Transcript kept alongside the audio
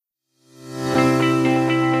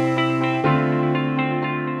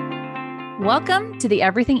Welcome to the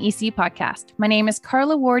Everything EC podcast. My name is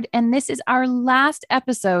Carla Ward, and this is our last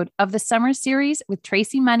episode of the summer series with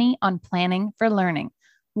Tracy Money on planning for learning.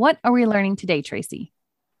 What are we learning today, Tracy?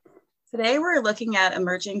 Today, we're looking at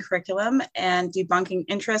emerging curriculum and debunking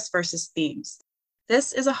interests versus themes.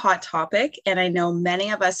 This is a hot topic, and I know many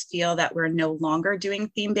of us feel that we're no longer doing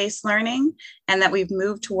theme-based learning and that we've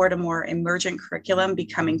moved toward a more emergent curriculum,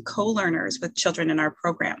 becoming co-learners with children in our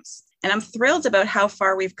programs. And I'm thrilled about how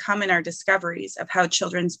far we've come in our discoveries of how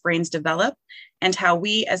children's brains develop and how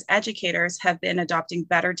we as educators have been adopting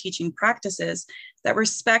better teaching practices that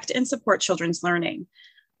respect and support children's learning.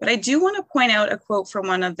 But I do want to point out a quote from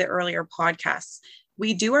one of the earlier podcasts.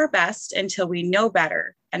 We do our best until we know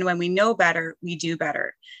better. And when we know better, we do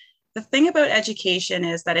better. The thing about education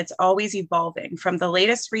is that it's always evolving from the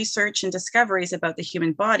latest research and discoveries about the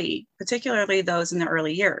human body, particularly those in the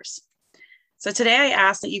early years. So today I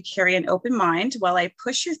ask that you carry an open mind while I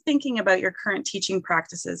push your thinking about your current teaching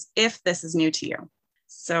practices, if this is new to you.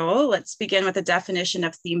 So let's begin with a definition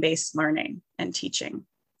of theme-based learning and teaching.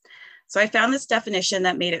 So I found this definition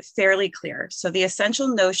that made it fairly clear. So the essential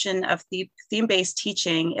notion of theme-based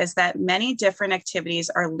teaching is that many different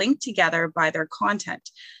activities are linked together by their content.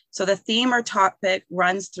 So the theme or topic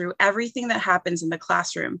runs through everything that happens in the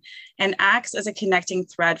classroom and acts as a connecting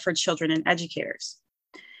thread for children and educators.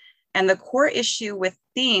 And the core issue with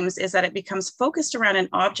themes is that it becomes focused around an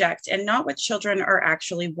object and not what children are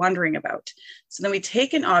actually wondering about. So then we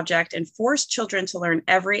take an object and force children to learn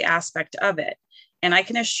every aspect of it. And I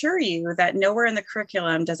can assure you that nowhere in the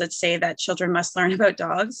curriculum does it say that children must learn about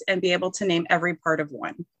dogs and be able to name every part of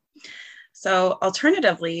one. So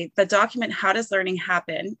alternatively, the document, How Does Learning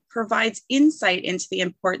Happen, provides insight into the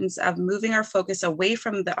importance of moving our focus away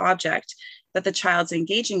from the object that the child's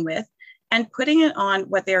engaging with and putting it on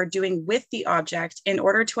what they are doing with the object in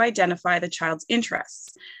order to identify the child's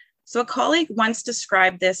interests. So a colleague once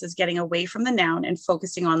described this as getting away from the noun and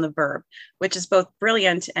focusing on the verb, which is both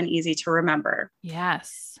brilliant and easy to remember.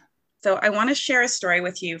 Yes. So I want to share a story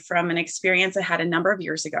with you from an experience I had a number of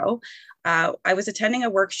years ago. I was attending a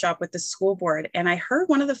workshop with the school board, and I heard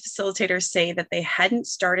one of the facilitators say that they hadn't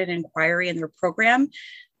started inquiry in their program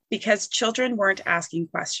because children weren't asking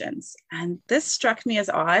questions. And this struck me as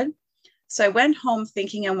odd. So I went home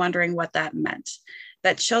thinking and wondering what that meant,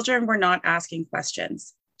 that children were not asking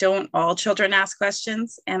questions. Don't all children ask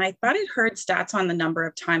questions? And I thought I'd heard stats on the number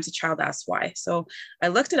of times a child asks why. So I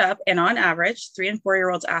looked it up, and on average, 3 and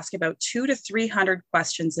 4-year-olds ask about 200 to 300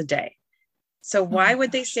 questions a day. So why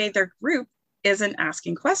would they say their group isn't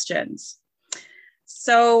asking questions?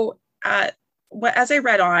 So as I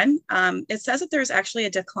read on, it says that there's actually a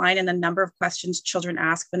decline in the number of questions children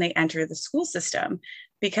ask when they enter the school system,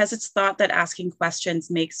 because it's thought that asking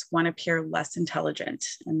questions makes one appear less intelligent.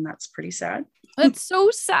 And that's pretty sad. That's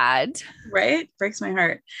so sad. Right? Breaks my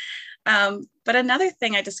heart. But another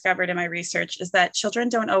thing I discovered in my research is that children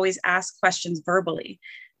don't always ask questions verbally,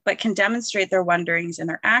 but can demonstrate their wonderings in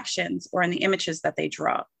their actions or in the images that they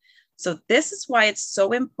draw. So this is why it's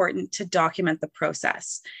so important to document the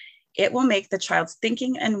process. It will make the child's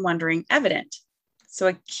thinking and wondering evident. So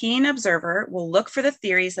a keen observer will look for the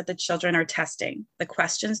theories that the children are testing, the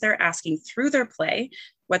questions they're asking through their play,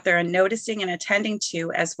 what they're noticing and attending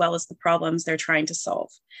to, as well as the problems they're trying to solve.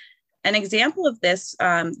 An example of this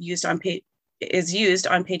is used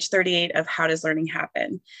on page 38 of How Does Learning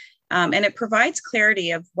Happen? And it provides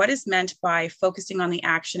clarity of what is meant by focusing on the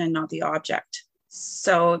action and not the object.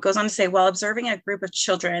 So it goes on to say, while observing a group of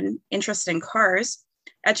children interested in cars,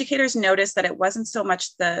 educators noticed that it wasn't so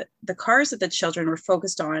much the cars that the children were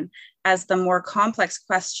focused on as the more complex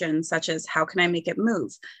questions, such as how can I make it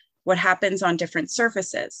move? What happens on different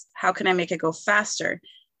surfaces? How can I make it go faster?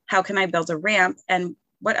 How can I build a ramp? And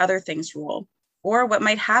what other things rule? Or what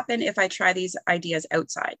might happen if I try these ideas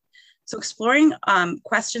outside? So exploring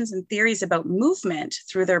questions and theories about movement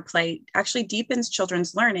through their play actually deepens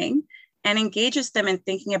children's learning and engages them in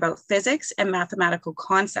thinking about physics and mathematical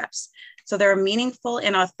concepts. So there are meaningful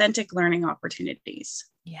and authentic learning opportunities.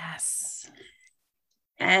 Yes.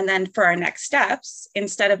 And then for our next steps,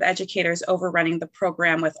 instead of educators overrunning the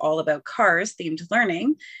program with all about cars themed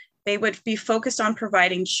learning, they would be focused on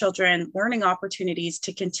providing children learning opportunities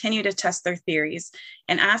to continue to test their theories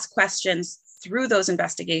and ask questions through those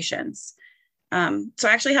investigations. So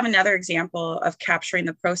I actually have another example of capturing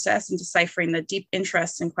the process and deciphering the deep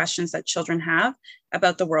interests and questions that children have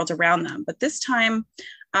about the world around them. But this time,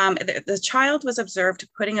 the child was observed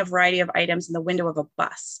putting a variety of items in the window of a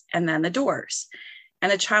bus and then the doors. And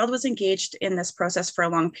the child was engaged in this process for a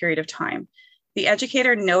long period of time. The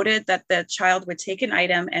educator noted that the child would take an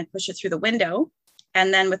item and push it through the window,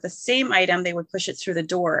 And then with the same item, they would push it through the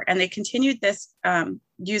door. And they continued this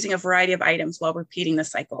using a variety of items while repeating the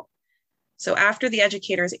cycle. So after the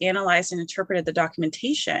educators analyzed and interpreted the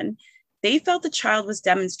documentation, they felt the child was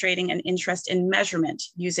demonstrating an interest in measurement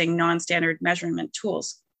using non-standard measurement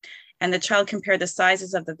tools. And the child compared the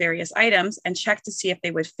sizes of the various items and checked to see if they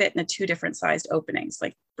would fit in the 2 different sized openings.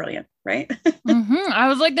 Like, brilliant, right? I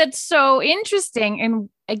was like, that's so interesting. And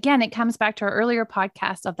again, it comes back to our earlier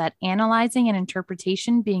podcast of that analyzing and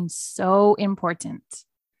interpretation being so important.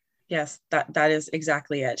 Yes, that is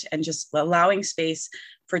exactly it. And just allowing space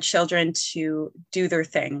for children to do their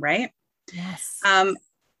thing, right? Yes.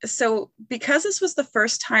 So because this was the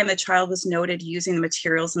first time the child was noted using the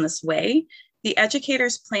materials in this way, the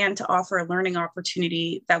educators planned to offer a learning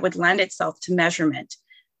opportunity that would lend itself to measurement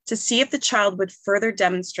to see if the child would further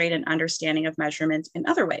demonstrate an understanding of measurement in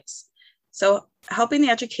other ways. So helping the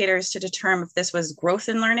educators to determine if this was growth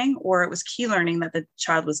in learning or it was key learning that the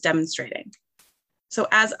child was demonstrating. So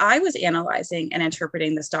as I was analyzing and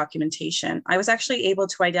interpreting this documentation, I was actually able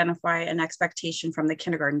to identify an expectation from the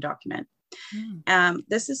kindergarten document.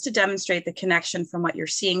 This is to demonstrate the connection from what you're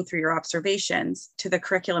seeing through your observations to the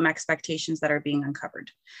curriculum expectations that are being uncovered.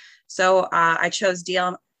 So I chose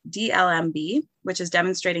DLMB, which is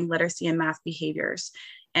demonstrating literacy and math behaviors.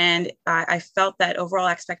 And I felt that overall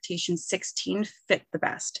expectation 16 fit the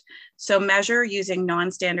best. So measure using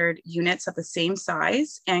non-standard units of the same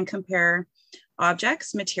size and compare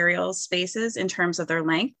objects, materials, spaces in terms of their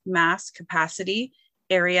length, mass, capacity,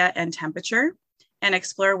 area, and temperature, and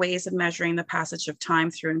explore ways of measuring the passage of time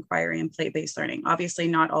through inquiry and play-based learning. Obviously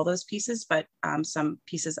not all those pieces, but some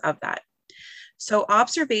pieces of that. So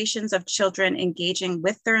observations of children engaging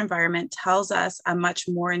with their environment tells us a much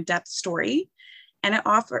more in-depth story, and it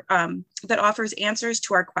that offers answers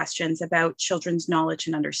to our questions about children's knowledge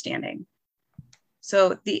and understanding.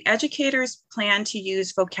 So the educators plan to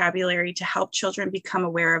use vocabulary to help children become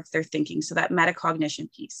aware of their thinking, so that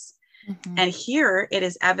metacognition piece. And here it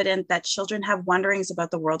is evident that children have wonderings about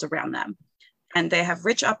the world around them, and they have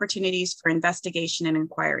rich opportunities for investigation and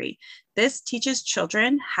inquiry. This teaches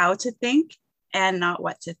children how to think and not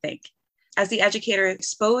what to think. As the educator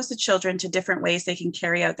exposed the children to different ways they can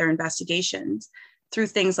carry out their investigations through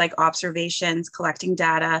things like observations, collecting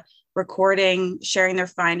data, recording, sharing their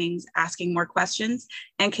findings, asking more questions,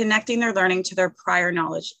 and connecting their learning to their prior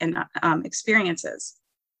knowledge and experiences.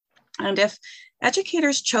 And if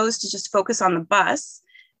educators chose to just focus on the bus,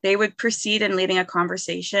 they would proceed in leading a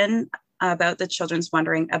conversation about the children's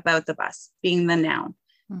wondering about the bus, being the noun,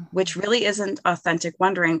 which really isn't authentic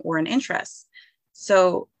wondering or an interest.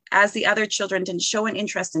 So as the other children didn't show an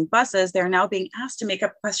interest in buses, they're now being asked to make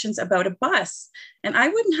up questions about a bus. And I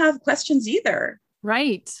wouldn't have questions either.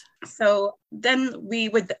 Right. So then we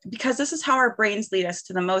would, because this is how our brains lead us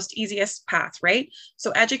to the most easiest path, right?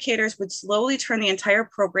 So educators would slowly turn the entire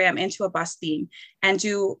program into a bus theme and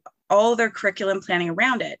do all their curriculum planning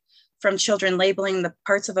around it, from children labeling the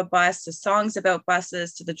parts of a bus to songs about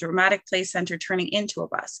buses to the dramatic play center turning into a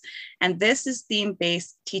bus. And this is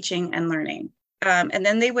theme-based teaching and learning. And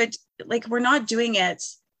then they would, we're not doing it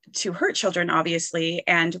to hurt children, obviously,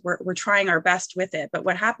 and we're trying our best with it. But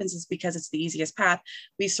what happens is, because it's the easiest path,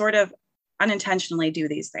 we sort of unintentionally do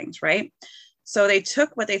these things, right? So they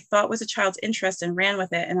took what they thought was a child's interest and ran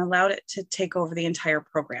with it and allowed it to take over the entire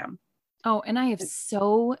program. Oh, and I have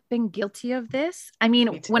so been guilty of this. I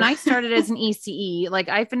mean, when I started as an ECE,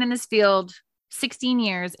 I've been in this field 16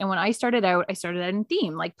 years. And when I started out in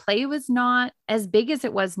theme. Play was not as big as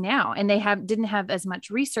it was now. And they didn't have as much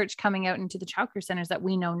research coming out into the childcare centers that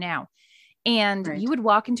we know now. And you would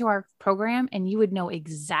walk into our program and you would know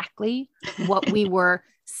exactly what we were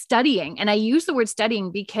studying. And I use the word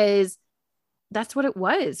studying because that's what it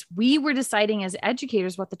was. We were deciding as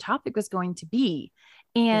educators what the topic was going to be.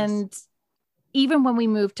 And even when we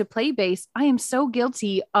moved to play-based, I am so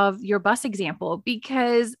guilty of your bus example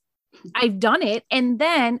because I've done it. And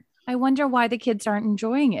then I wonder why the kids aren't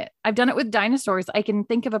enjoying it. I've done it with dinosaurs. I can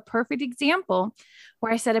think of a perfect example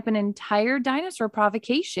where I set up an entire dinosaur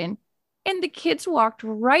provocation and the kids walked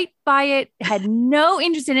right by it, had no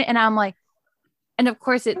interest in it. And I'm like, and of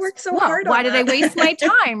course it's, why did I waste my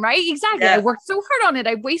time? Right? Exactly. I worked so hard on it.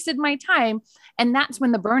 I wasted my time. And that's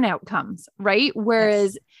when the burnout comes, right?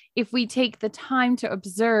 Whereas if we take the time to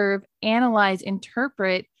observe, analyze,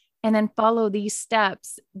 interpret, and then follow these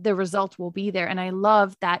steps, the result will be there. And I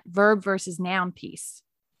love that verb versus noun piece.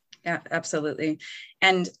 Yeah, absolutely.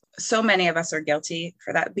 And so many of us are guilty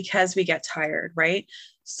for that because we get tired, right?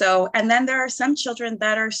 So, and then there are some children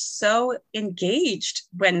that are so engaged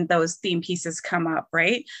when those theme pieces come up,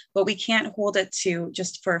 right? But we can't hold it to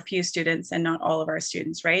just for a few students and not all of our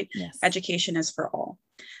students, right? Yes. Education is for all.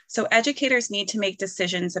 So educators need to make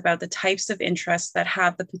decisions about the types of interests that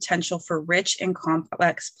have the potential for rich and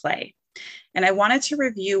complex play. And I wanted to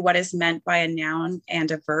review what is meant by a noun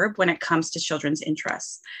and a verb when it comes to children's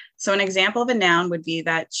interests. So an example of a noun would be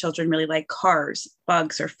that children really like cars,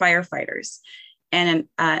 bugs, or firefighters. And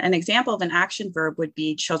an example of an action verb would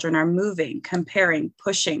be children are moving, comparing,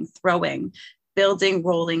 pushing, throwing, building,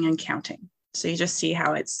 rolling, and counting. So you just see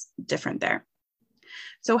how it's different there.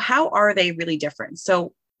 So how are they really different?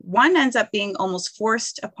 So one ends up being almost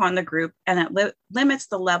forced upon the group, and it limits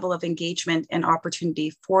the level of engagement and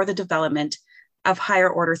opportunity for the development of higher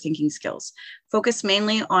order thinking skills, focused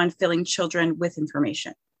mainly on filling children with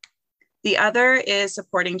information. The other is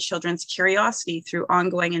supporting children's curiosity through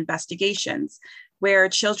ongoing investigations, where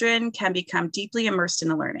children can become deeply immersed in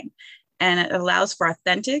the learning, and it allows for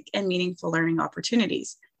authentic and meaningful learning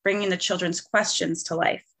opportunities, bringing the children's questions to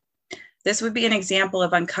life. This would be an example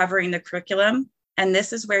of uncovering the curriculum. And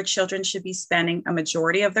this is where children should be spending a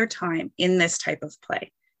majority of their time in this type of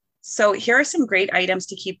play. So here are some great items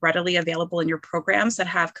to keep readily available in your programs that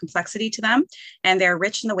have complexity to them, and they're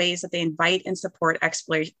rich in the ways that they invite and support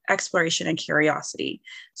exploration and curiosity.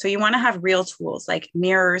 So you want to have real tools like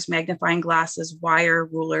mirrors, magnifying glasses, wire,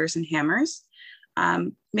 rulers, and hammers.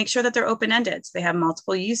 Make sure that they're open-ended, so they have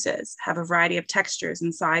multiple uses, have a variety of textures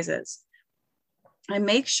and sizes. And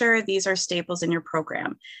make sure these are staples in your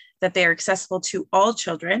program, that they are accessible to all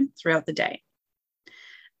children throughout the day.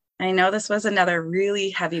 I know this was another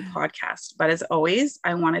really heavy podcast, but as always,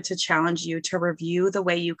 I wanted to challenge you to review the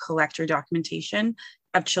way you collect your documentation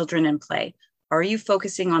of children in play. Are you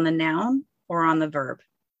focusing on the noun or on the verb?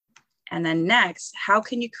 And then next, how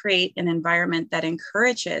can you create an environment that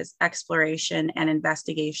encourages exploration and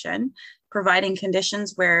investigation, providing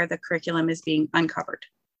conditions where the curriculum is being uncovered?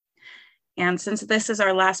 And since this is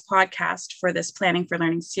our last podcast for this Planning for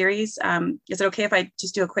Learning series, is it okay if I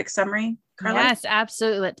just do a quick summary, Carla? Yes,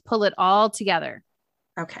 absolutely. Let's pull it all together.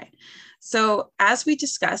 Okay. So as we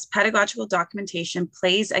discussed, pedagogical documentation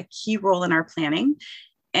plays a key role in our planning.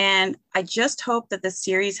 And I just hope that this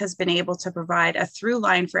series has been able to provide a through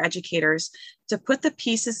line for educators to put the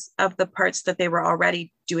pieces of the parts that they were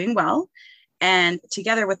already doing well, and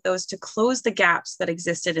together with those to close the gaps that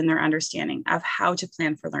existed in their understanding of how to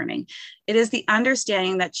plan for learning. It is the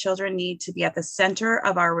understanding that children need to be at the center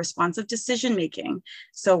of our responsive decision-making.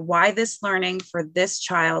 So why this learning for this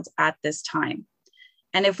child at this time?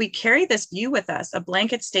 And if we carry this view with us, a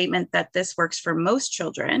blanket statement that this works for most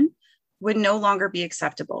children would no longer be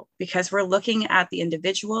acceptable, because we're looking at the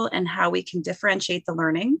individual and how we can differentiate the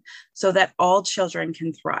learning so that all children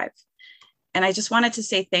can thrive. And I just wanted to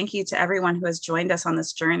say thank you to everyone who has joined us on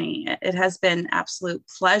this journey. It has been absolute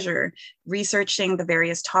pleasure researching the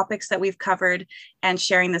various topics that we've covered and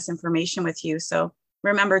sharing this information with you. So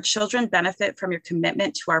remember, children benefit from your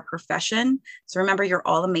commitment to our profession. So remember, you're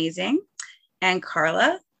all amazing. And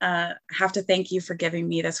Carla, I have to thank you for giving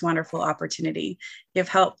me this wonderful opportunity. You've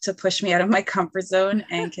helped to push me out of my comfort zone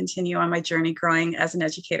and continue on my journey growing as an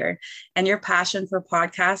educator. And your passion for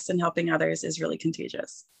podcasts and helping others is really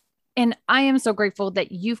contagious. And I am so grateful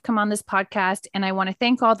that you've come on this podcast. And I want to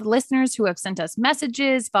thank all the listeners who have sent us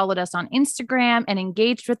messages, followed us on Instagram, and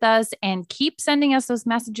engaged with us, and keep sending us those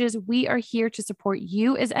messages. We are here to support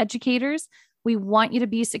you as educators. We want you to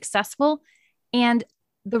be successful. And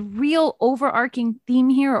the real overarching theme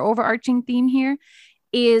here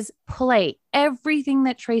is play. Everything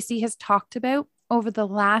that Tracy has talked about over the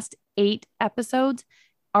last 8 episodes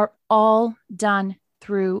are all done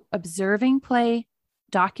through observing play,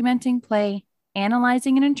 documenting play,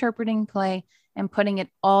 analyzing and interpreting play, and putting it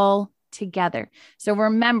all together. So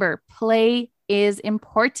remember, play is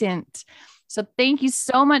important. So thank you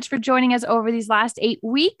so much for joining us over these last 8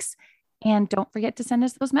 weeks. And don't forget to send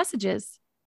us those messages.